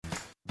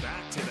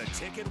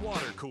Ticket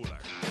Water Cooler.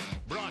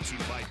 Brought to you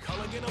by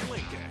Culligan of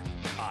Lincoln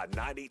on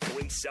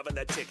 93.7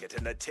 The Ticket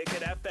and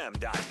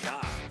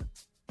theticketfm.com.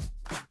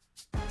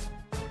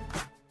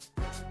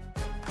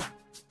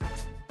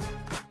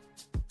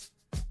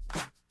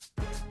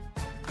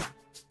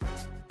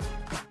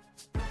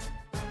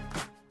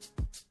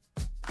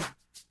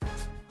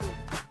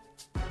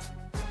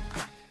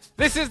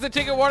 This is the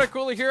Ticket Water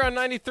Cooler here on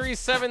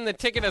 93.7 The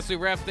Ticket. As we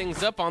wrap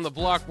things up, On the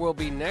Block will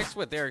be next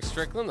with Eric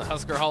Strickland, the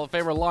Husker Hall of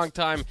Famer,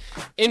 longtime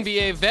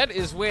NBA vet,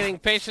 is waiting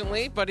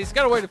patiently, but he's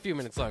got to wait a few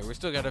minutes longer. We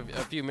still got a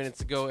few minutes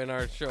to go in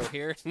our show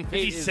here.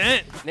 50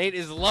 Cent. Nate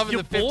is loving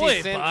your the 50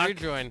 boy, Cent Bock.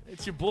 rejoin.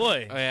 It's your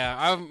boy. Oh, yeah,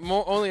 I'm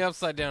only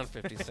upside down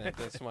 50 Cent.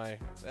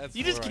 That's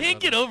You just where I can't go.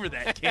 get over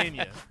that, can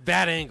you?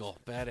 Bad angle.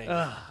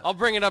 I'll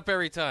bring it up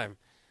every time.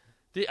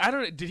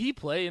 Did he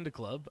play into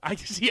club?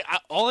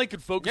 All I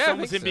could focus Yeah, I on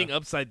was think him being so.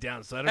 upside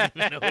down, so I don't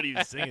even know what he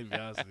was singing, to be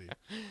honest with you.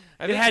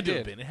 I It think had he to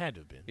have did. been. It had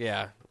to have been.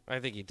 Yeah, I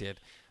think he did.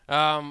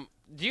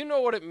 Do you know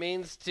what it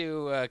means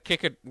to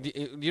kick a? Do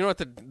you know what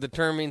the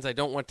term means? I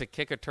don't want to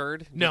kick a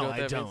turd. Do you No, know what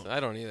I that don't. means? I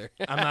don't either.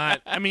 I'm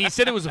not. I mean, he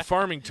said it was a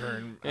farming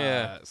term.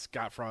 Yeah.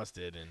 Scott Frost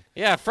did, and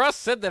Yeah,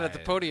 Frost said that at the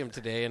podium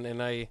today,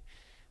 and I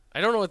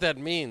don't know what that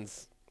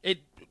means.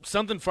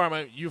 something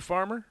farm. You a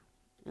farmer?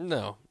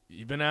 No,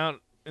 You been out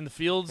in the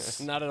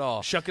fields, not at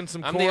all. shucking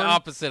some I'm corn? the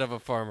opposite of a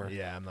farmer.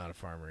 Yeah, I'm not a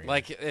farmer either.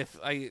 Like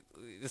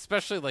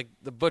especially like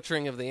the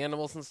butchering of the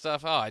animals and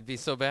stuff. Oh, I'd be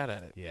so bad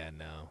at it. Yeah,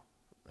 no.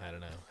 I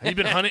don't know. Have you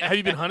been hunting? Have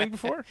you been hunting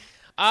before?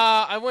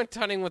 I went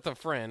hunting with a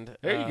friend.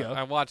 There you go.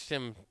 I watched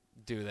him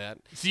do that.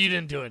 So you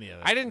didn't do any of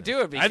it? I didn't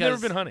do it because I've never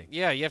been hunting.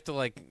 Yeah, you have to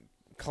like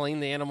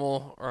clean the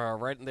animal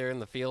right there in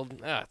the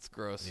field. It's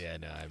gross. Yeah,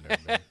 no, I've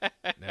never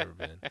been. Never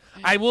been.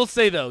 I will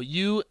say though,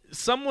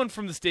 someone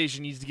from the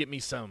station needs to get me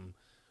some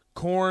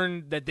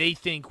corn that they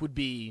think would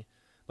be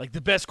like the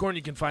best corn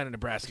you can find in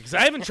Nebraska, because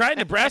I haven't tried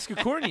Nebraska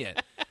corn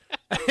yet.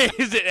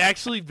 Is it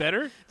actually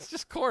better? It's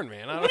just corn,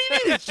 man. What do you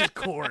mean it's just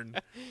corn?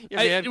 You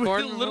had corn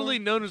We're literally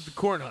known as the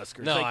corn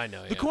huskers. No, Like, I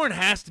know, The yeah. corn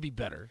has to be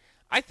better.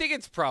 I think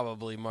it's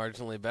probably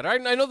marginally better. I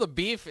know the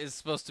beef is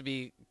supposed to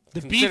be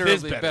The beef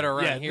is considerably better.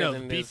 around Yeah, here no,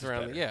 than the it beef is is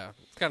around. better. Yeah,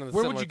 it's kind of the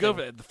Where similar would you go thing.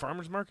 for at the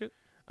farmer's market?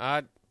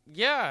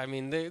 Yeah, I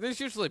mean, there's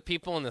usually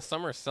people in the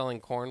summer selling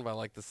corn by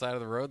like the side of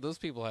the road. Those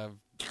people have.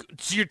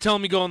 So you're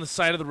telling me go on the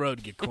side of the road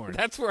to get corn?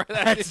 That's where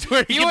That's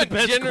where you get want the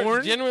best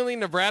corn? Genuinely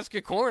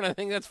Nebraska corn. I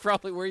think that's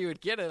probably where you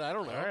would get it. I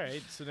don't know. All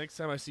right. So next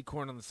time I see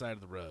corn on the side of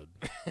the road,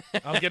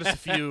 I'll get us a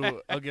few.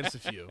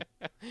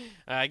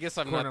 I guess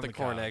I'm Corn not on the the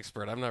corn cob.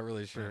 expert. I'm not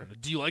really sure.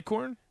 Do you like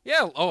corn?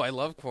 Yeah. Oh, I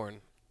love corn.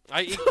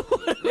 I eat.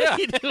 Yeah.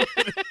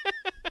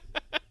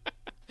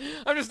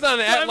 I'm just not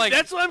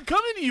That's why I'm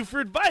coming to you for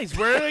advice.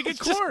 Where do I get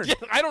corn?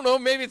 I don't know.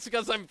 Maybe it's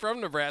because I'm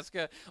from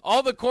Nebraska.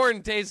 All the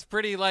corn tastes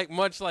pretty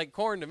much like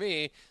corn to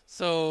me.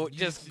 So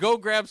just go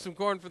grab some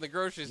corn from the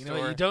grocery You store.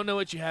 know, you don't know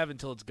what you have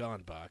until it's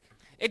gone, Bach.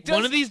 It does,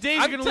 One of these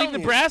days I'm you're going to leave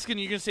telling you, Nebraska and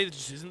you're going to say that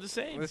just isn't the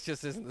same. This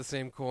just isn't the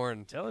same corn.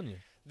 I'm telling you.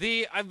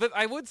 But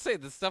I would say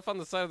the stuff on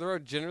the side of the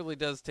road generally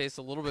does taste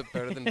a little bit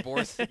better than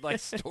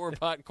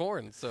store-bought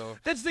corn. So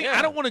That's the thing. yeah.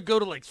 I don't want to go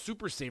to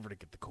Super Saver to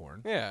get the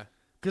corn. Yeah.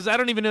 Because I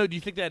don't even know. Do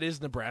you think that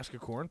is Nebraska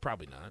corn?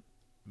 Probably not.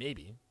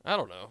 Maybe. I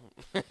don't know.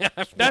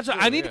 That's.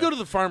 I need to go to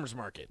the farmer's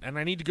market and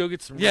I need to go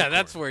get some. Yeah, real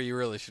that's corn. where you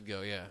really should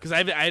go. Yeah. Because I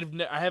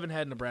haven't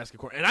had Nebraska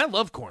corn, and I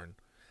love corn.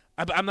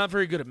 I'm not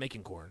very good at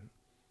making corn.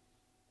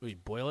 We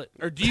boil it,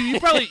 or do you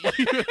probably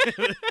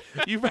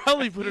you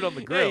probably put it on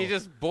the grill? Yeah, you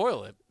just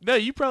boil it, No,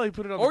 you probably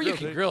put it on the or grill. you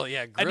can grill it.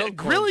 Yeah, grilled corn's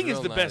grilling is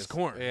real the nice. best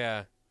corn.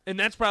 Yeah. And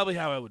that's probably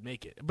how I would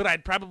make it. But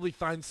I'd probably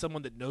find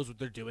someone that knows what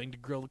they're doing to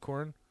grill the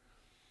corn.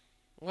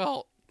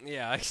 Well,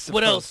 yeah. I suppose.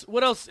 What else?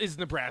 What else is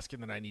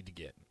Nebraskan that I need to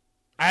get?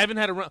 I haven't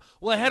had a run.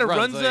 Well, I had a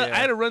Runza. yeah. I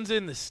had a Runza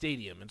in the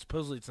stadium, and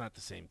supposedly it's not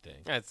the same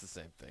thing. It's the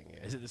same thing.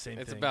 Yeah. Is it the same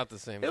It's thing? about the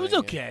same. It was thing,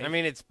 okay. Yeah. I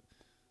mean, it's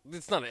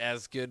not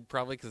as good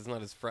probably because it's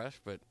not as fresh,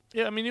 but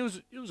Yeah, I mean it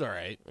was all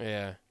right.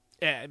 yeah.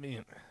 Yeah, I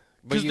mean,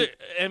 But because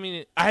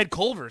I had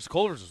Culver's.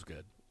 Culver's was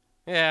good.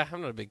 Yeah, I'm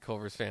not a big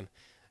Culver's fan.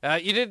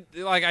 You did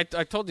I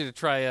told you to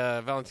try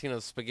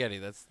Valentino's spaghetti.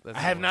 That's I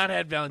have not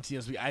had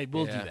Valentino's. I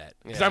will do Yeah, that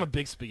because yeah. I'm a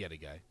big spaghetti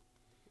guy.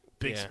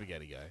 Big Yeah.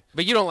 spaghetti guy.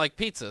 But you don't like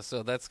pizza,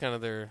 so that's kind of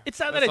their. It's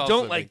not that's that I also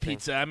don't a like big thing.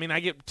 pizza. I mean, I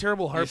get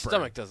terrible heartburn. Your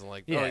stomach doesn't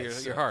like. Yeah,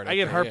 your heart. I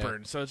get okay, yeah.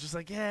 heartburn, so it's just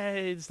like,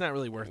 it's not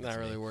really worth it. Not to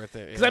really me. worth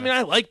it. Because I mean,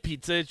 I like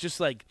pizza. It's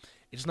just like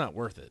it's not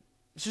worth it.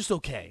 It's just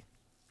okay.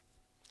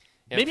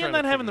 Yeah, Maybe I'm trying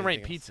not to having think the of right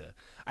anything else. pizza.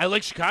 I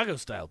like Chicago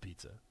style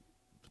pizza.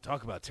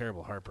 Talk about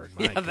terrible heartburn.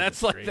 My Yeah,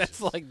 that's goodness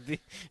like the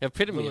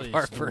epitome Literally of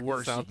just the heartburn.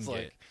 worst you Sounds can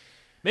like. get.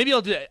 Maybe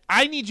I'll do that.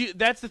 I need you.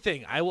 That's the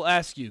thing. I will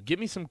ask you. Get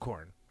me some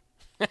corn.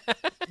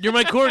 You're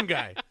my corn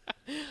guy.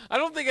 I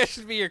don't think I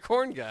should be your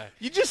corn guy.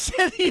 You just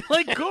said you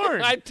like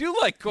corn. I do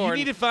like corn.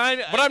 You need to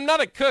find. But I'm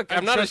not a cook.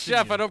 I'm not a trusting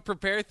chef. you. I don't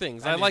prepare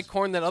things. I I'm like just-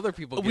 corn that other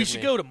people give We should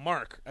me. go to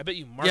Mark. I bet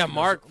you Mark. Yeah, knows-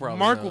 Mark probably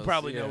Mark will knows,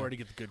 probably yeah. know where to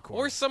get the good corn.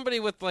 Or somebody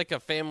with like a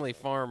family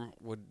farm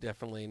would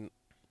definitely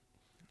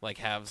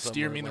have steer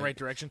somewhere, me in the like- right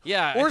direction.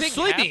 Yeah, Or I think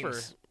soybeans.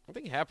 Happer- I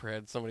think Happer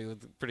had somebody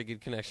with a pretty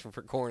good connection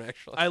for corn,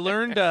 actually. I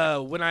learned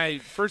when I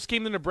first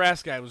came to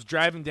Nebraska, I was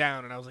driving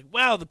down, and I was like,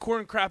 wow, the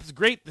corn crop is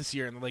great this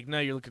year. And they're like, no,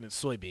 you're looking at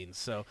soybeans.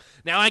 So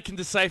now I can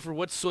decipher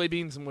what's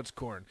soybeans and what's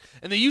corn.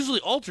 And they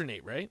usually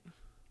alternate, right?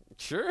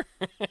 Sure.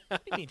 What do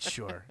you mean,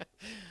 sure?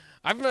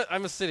 I'm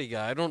a city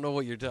guy. I don't know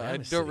what you're talking about.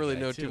 I don't really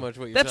know too much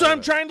what you're That's talking what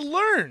I'm trying to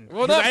learn.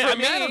 Well, not I for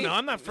me. I don't know.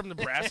 I'm not from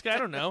Nebraska. I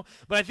don't know.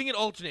 But I think it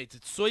alternates.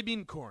 It's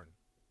soybean, corn.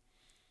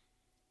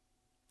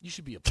 You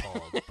should be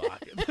appalled,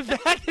 Bock. The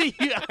fact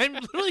that I'm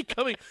literally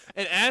coming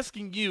and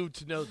asking you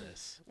to know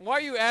this. Why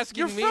are you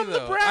asking me, You're from though?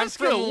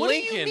 Nebraska. I'm from what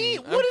Lincoln. do you mean?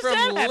 I'm What does from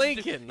that have to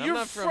Lincoln. do? I'm You're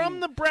not from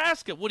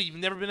Nebraska. What, you've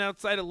never been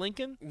outside of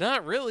Lincoln?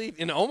 Not really.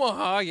 In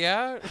Omaha,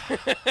 yeah.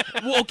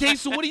 Well, okay,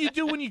 so what do you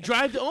do when you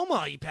drive to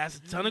Omaha? You pass a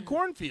ton of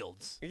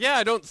cornfields. Yeah,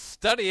 I don't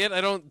study it. I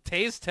don't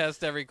taste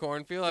test every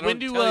cornfield. I When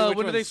don't tell you which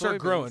when do they one's start soybeans.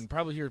 growing?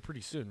 Probably here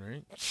pretty soon,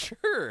 right?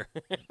 Sure.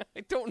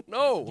 I don't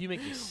know. You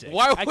make me sick.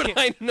 Why would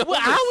I know Well,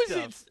 this how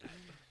is stuff? it?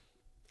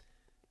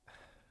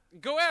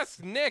 Go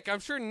ask Nick.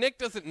 I'm sure Nick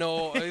doesn't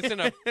know. Isn't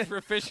a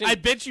proficient I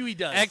bet you he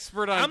does.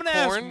 expert on I'm gonna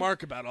corn. ask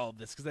Mark about all of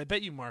this because I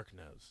bet you Mark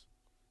knows.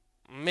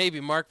 Maybe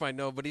Mark might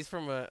know, but he's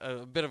from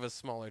a bit of a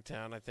smaller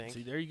town, I think.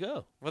 See, there you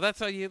go. Well, that's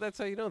how you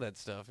know that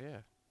stuff. Yeah.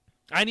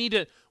 I need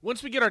to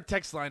once we get our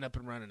text line up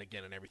and running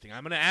again and everything.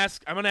 I'm gonna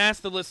ask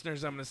the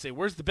listeners. I'm gonna say,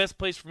 where's the best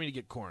place for me to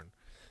get corn?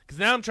 Because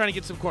now I'm trying to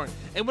get some corn.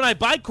 And when I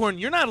buy corn,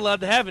 you're not allowed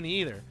to have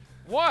any either.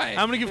 Why?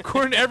 I'm gonna give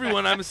corn to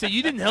everyone. I'm gonna say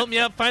you didn't help me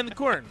out find the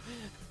corn.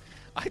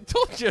 I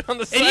told you on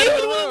the side And of you're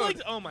the the one road. that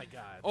likes. Oh my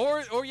god.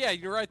 Or yeah,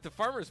 you're right. The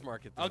farmers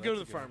market. Though, I'll go to that's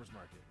the a good farmers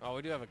market. one. Oh,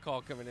 we do have a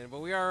call coming in, but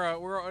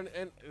we're on.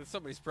 And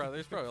somebody's probably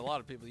there's probably a lot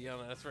of people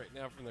yelling at us right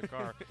now from their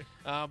car.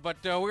 But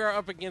we are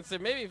up against it.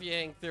 Maybe if you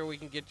hang through, we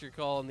can get your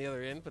call on the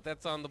other end. But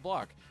that's on the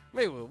block.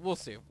 Maybe we'll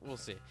see. We'll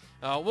see.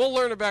 We'll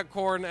learn about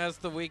corn as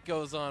the week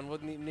goes on. We'll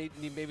need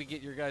maybe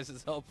get your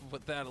guys' help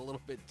with that a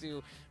little bit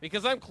too,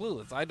 because I'm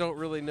clueless. I don't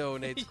really know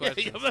Nate's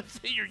questions. I'm about to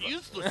say you're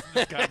useless in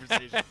this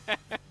conversation.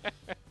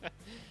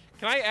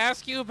 Can I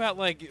ask you about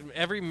like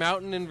every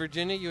mountain in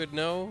Virginia? You would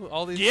know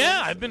all these. Yeah,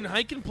 things? I've been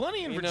hiking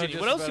plenty in You know Virginia.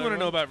 just What else do you about want to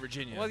know everyone? about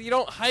Virginia? Well, you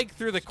don't hike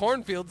through the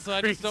cornfields, so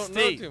I just Great don't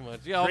state. know too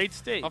much. Yeah, Great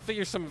state. I'll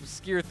figure some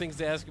obscure things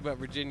to ask about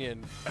Virginia.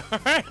 And All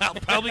right, I'll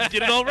probably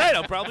get it all right.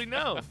 I'll probably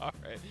know. all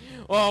right.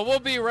 Well, we'll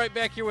be right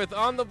back here with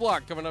On the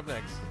Block coming up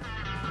next.